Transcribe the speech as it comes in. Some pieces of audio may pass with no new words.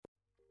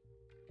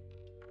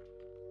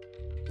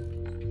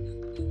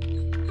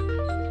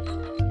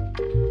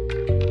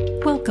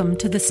Welcome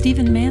to the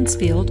Stephen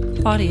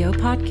Mansfield audio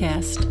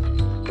podcast.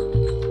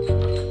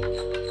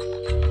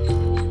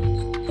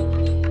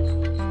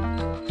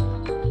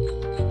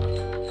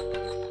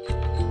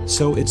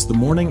 So it's the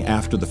morning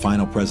after the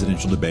final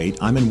presidential debate.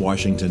 I'm in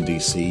Washington,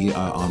 D.C.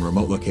 On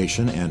remote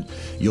location, and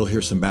you'll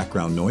hear some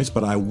background noise,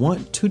 but I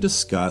want to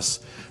discuss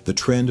the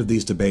trend of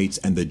these debates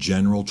and the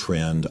general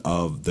trend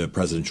of the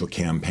presidential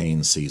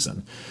campaign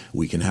season.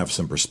 We can have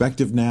some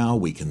perspective now.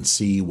 We can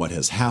see what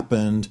has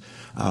happened,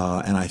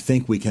 and I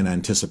think we can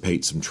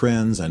anticipate some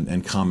trends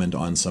and comment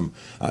on some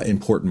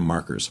important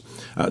markers.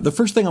 The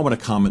first thing I want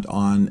to comment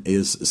on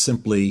is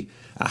simply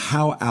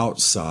how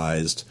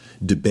outsized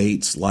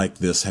debates like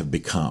this have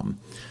become.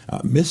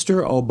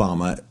 Mr.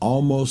 Obama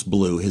almost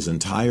blew his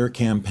entire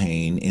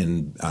campaign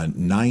in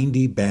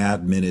 90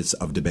 bad minutes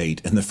of debate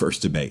in the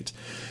first debate.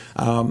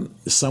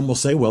 Some will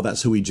say, well,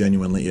 that's who he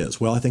genuinely is.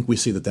 Well, I think we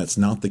see that that's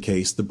not the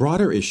case. The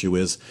broader issue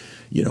is,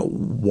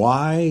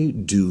 why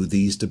do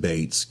these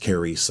debates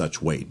carry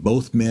such weight?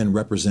 Both men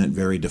represent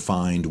very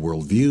defined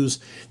worldviews.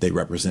 They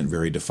represent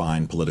very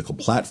defined political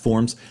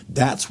platforms.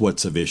 That's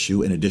what's of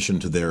issue, in addition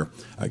to their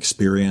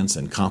experience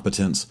and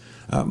competence.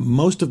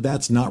 Most of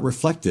that's not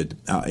reflected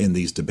in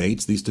these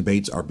debates. These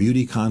debates are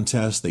beauty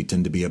contests. They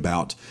tend to be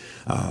about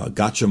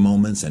gotcha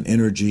moments and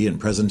energy and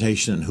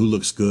presentation and who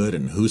looks good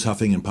and who's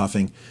huffing and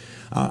puffing.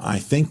 I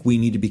think we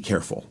need to be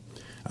careful.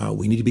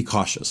 We need to be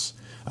cautious.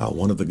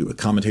 One of the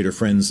commentator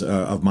friends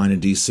of mine in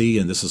D.C.,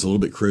 and this is a little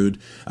bit crude,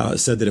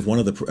 said that if one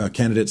of the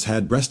candidates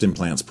had breast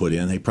implants put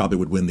in, they probably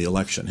would win the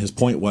election. His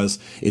point was,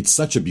 it's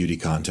such a beauty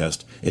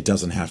contest, it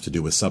doesn't have to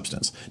do with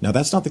substance. Now,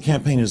 that's not the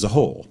campaign as a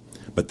whole,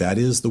 but that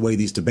is the way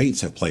these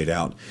debates have played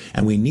out,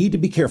 and we need to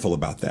be careful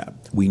about that.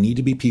 We need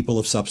to be people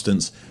of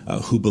substance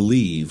who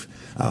believe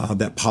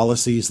that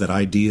policies, that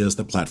ideas,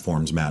 that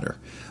platforms matter.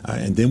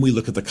 And then we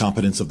look at the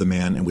competence of the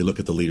man, and we look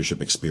at the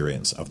leadership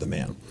experience of the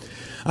man.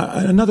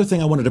 Another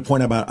thing I wanted to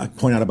point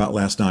out about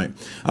last night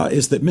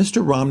is that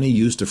Mr. Romney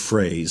used a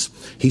phrase.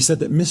 He said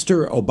that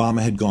Mr.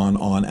 Obama had gone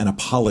on an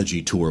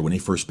apology tour when he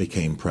first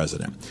became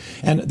president.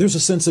 And there's a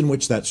sense in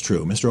which that's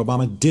true. Mr.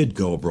 Obama did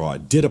go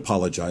abroad, did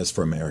apologize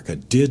for America,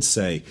 did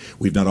say,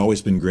 we've not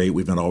always been great,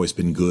 we've not always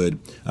been good,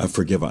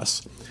 forgive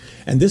us.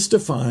 And this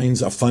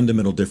defines a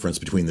fundamental difference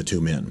between the two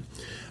men.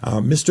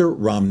 Mr.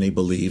 Romney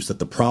believes that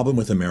the problem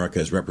with America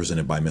is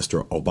represented by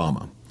Mr.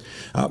 Obama.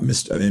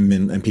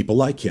 And people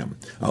like him.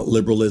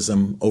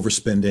 Liberalism,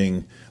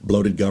 overspending,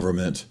 bloated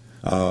government,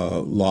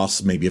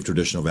 loss maybe of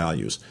traditional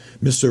values.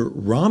 Mr.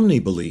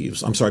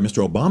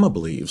 Obama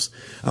believes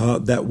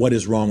that what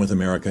is wrong with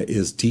America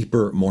is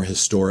deeper, more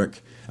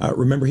historic.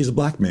 Remember, he's a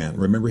black man.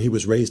 Remember, he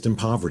was raised in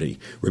poverty.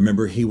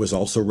 Remember, he was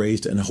also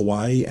raised in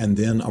Hawaii and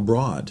then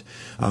abroad.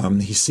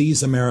 He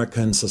sees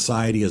American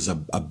society as a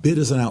bit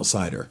as an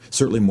outsider,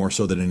 certainly more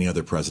so than any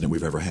other president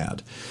we've ever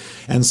had.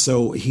 And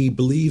so he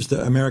believes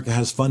that America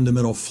has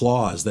fundamental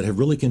flaws that have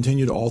really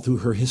continued all through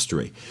her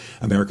history.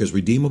 America is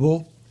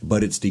redeemable,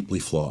 but it's deeply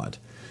flawed.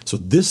 So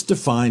this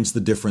defines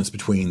the difference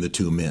between the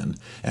two men,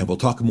 and we'll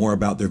talk more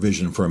about their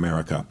vision for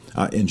America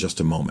in just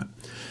a moment.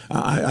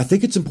 I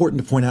think it's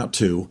important to point out,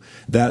 too,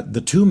 that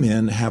the two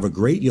men have a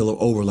great deal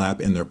of overlap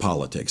in their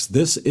politics.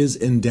 This is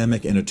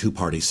endemic in a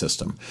two-party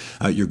system.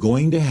 You're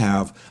going to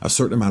have a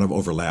certain amount of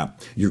overlap.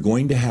 You're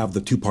going to have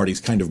the two parties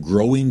kind of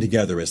growing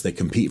together as they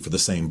compete for the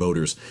same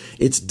voters.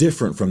 It's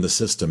different from the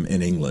system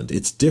in England.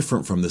 It's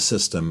different from the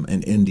system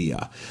in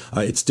India.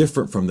 It's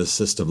different from the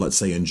system, let's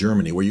say, in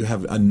Germany, where you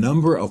have a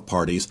number of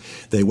parties.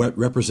 They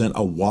represent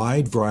a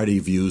wide variety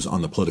of views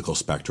on the political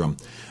spectrum.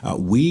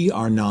 We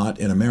are not,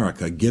 in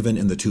America, given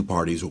in the two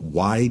parties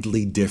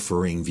widely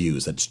differing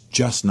views. That's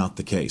just not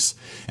the case.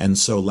 And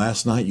so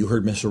last night you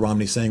heard Mr.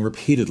 Romney saying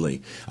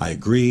repeatedly, I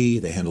agree,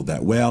 they handled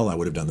that well, I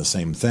would have done the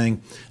same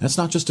thing. That's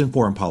not just in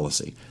foreign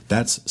policy.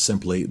 That's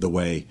simply the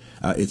way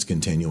it's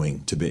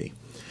continuing to be.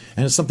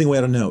 And it's something we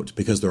ought to note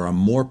because there are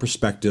more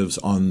perspectives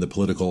on the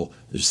political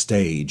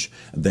stage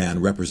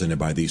than represented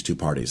by these two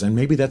parties. And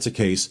maybe that's a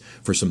case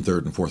for some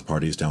third and fourth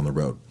parties down the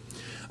road.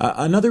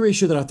 Another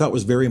issue that I thought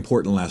was very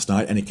important last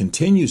night, and it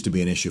continues to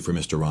be an issue for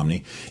Mr.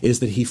 Romney,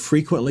 is that he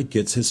frequently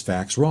gets his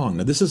facts wrong.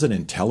 Now, this is an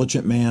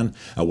intelligent man,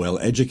 a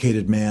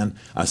well-educated man,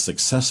 a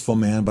successful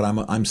man, but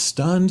I'm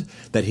stunned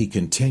that he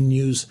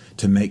continues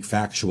to make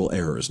factual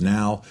errors.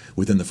 Now,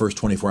 within the first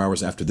 24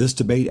 hours after this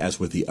debate, as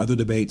with the other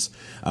debates,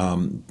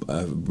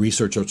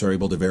 researchers are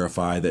able to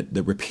verify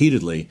that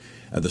repeatedly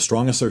the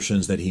strong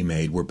assertions that he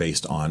made were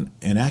based on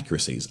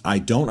inaccuracies. I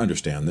don't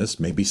understand this.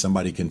 Maybe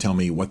somebody can tell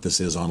me what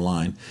this is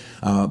online.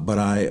 But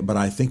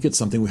I think it's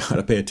something we ought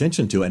to pay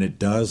attention to, and it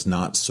does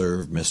not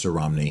serve Mr.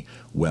 Romney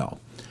well.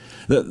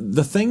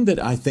 The thing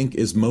that I think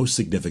is most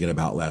significant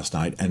about last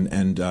night,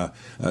 and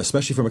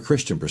especially from a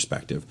Christian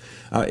perspective,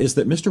 is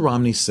that Mr.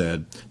 Romney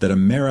said that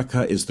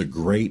America is the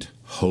great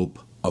hope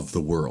of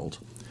the world.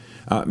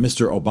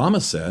 Mr.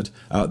 Obama said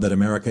that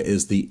America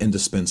is the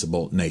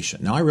indispensable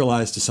nation. Now, I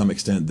realize to some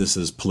extent this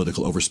is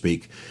political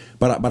overspeak,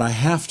 but I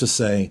have to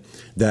say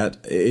that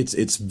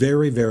it's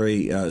very,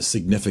 very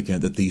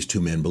significant that these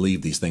two men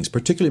believe these things,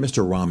 particularly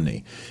Mr.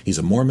 Romney. He's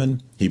a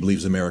Mormon. He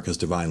believes America is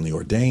divinely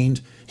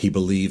ordained. He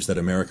believes that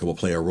America will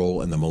play a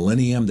role in the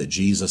millennium, that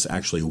Jesus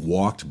actually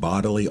walked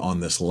bodily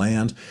on this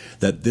land,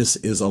 that this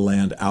is a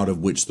land out of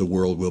which the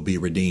world will be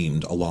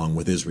redeemed along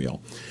with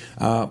Israel.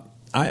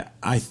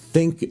 I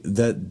think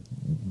that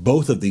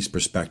both of these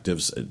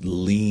perspectives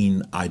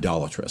lean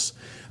idolatrous.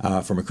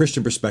 From a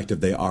Christian perspective,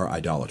 they are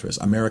idolatrous.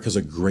 America's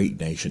a great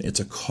nation. It's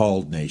a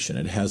called nation.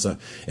 It has a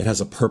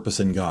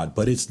purpose in God,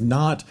 but it's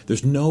not.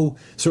 There's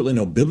certainly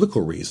no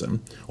biblical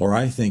reason, or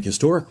I think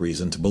historic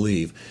reason, to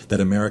believe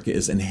that America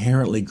is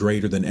inherently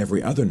greater than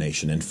every other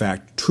nation. In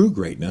fact, true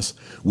greatness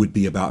would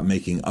be about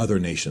making other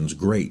nations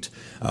great,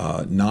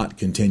 not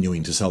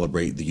continuing to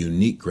celebrate the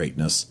unique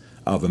greatness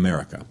of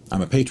America.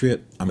 I'm a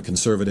patriot. I'm a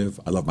conservative.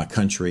 I love my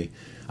country.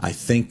 I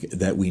think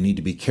that we need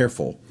to be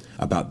careful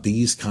about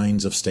these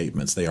kinds of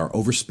statements. They are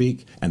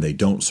overspeak, and they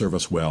don't serve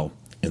us well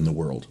in the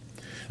world.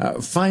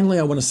 Finally,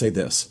 I want to say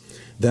this,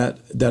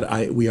 that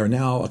we are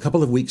now a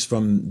couple of weeks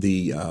from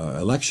the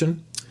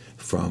election,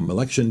 from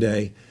Election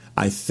Day.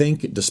 I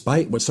think,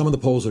 despite what some of the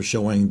polls are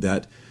showing,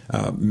 that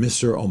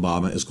Mr.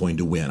 Obama is going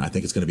to win. I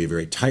think it's going to be a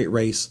very tight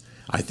race.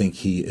 I think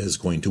he is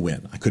going to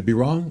win. I could be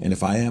wrong, and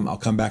if I am, I'll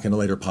come back in a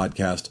later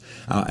podcast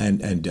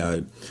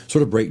and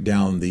sort of break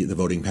down the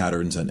voting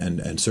patterns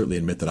and certainly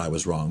admit that I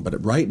was wrong.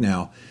 But right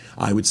now,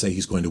 I would say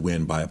he's going to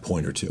win by a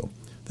point or two.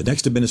 The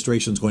next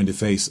administration is going to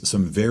face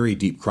some very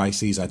deep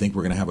crises. I think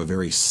we're going to have a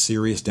very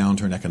serious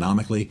downturn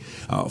economically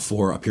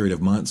for a period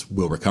of months.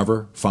 We'll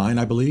recover fine,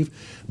 I believe,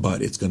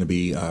 but it's going to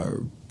be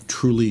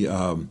truly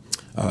a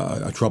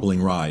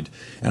troubling ride.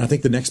 And I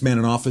think the next man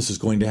in office is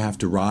going to have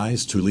to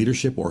rise to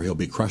leadership, or he'll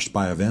be crushed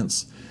by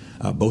events.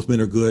 Both men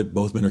are good,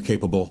 both men are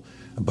capable,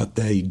 but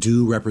they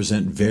do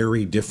represent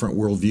very different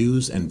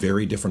worldviews and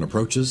very different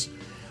approaches.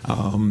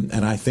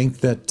 And I think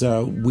that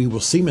we will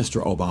see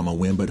Mr. Obama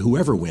win, but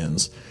whoever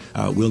wins,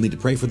 we'll need to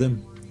pray for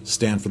them,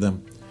 stand for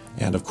them,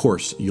 and of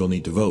course, you'll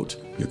need to vote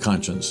your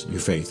conscience, your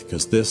faith,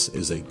 because this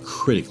is a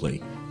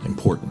critically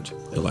important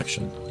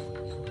election.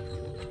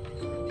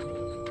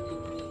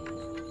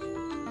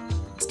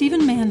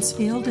 Stephen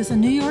Mansfield is a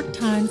New York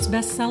Times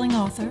best-selling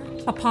author,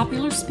 a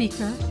popular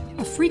speaker,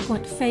 a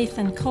frequent faith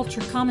and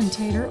culture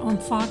commentator on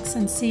Fox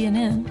and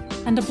CNN,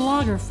 and a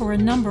blogger for a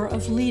number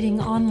of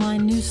leading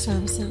online news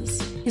services.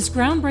 His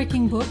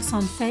groundbreaking books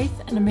on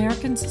faith and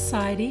American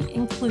society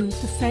include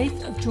The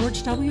Faith of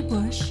George W.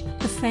 Bush,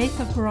 The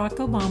Faith of Barack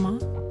Obama,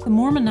 The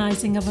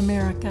Mormonizing of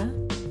America,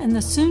 and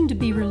the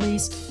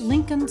soon-to-be-released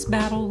Lincoln's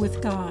Battle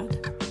with God.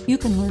 You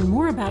can learn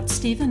more about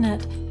Stephen at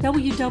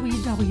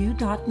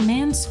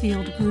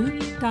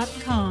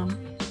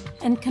www.mansfieldgroup.com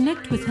and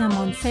connect with him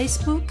on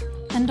Facebook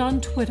and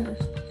on Twitter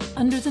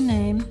under the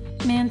name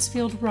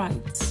Mansfield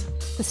Writes.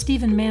 The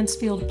Stephen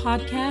Mansfield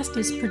podcast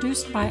is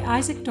produced by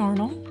Isaac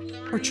Darnell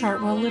for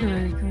Chartwell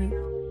Literary Group.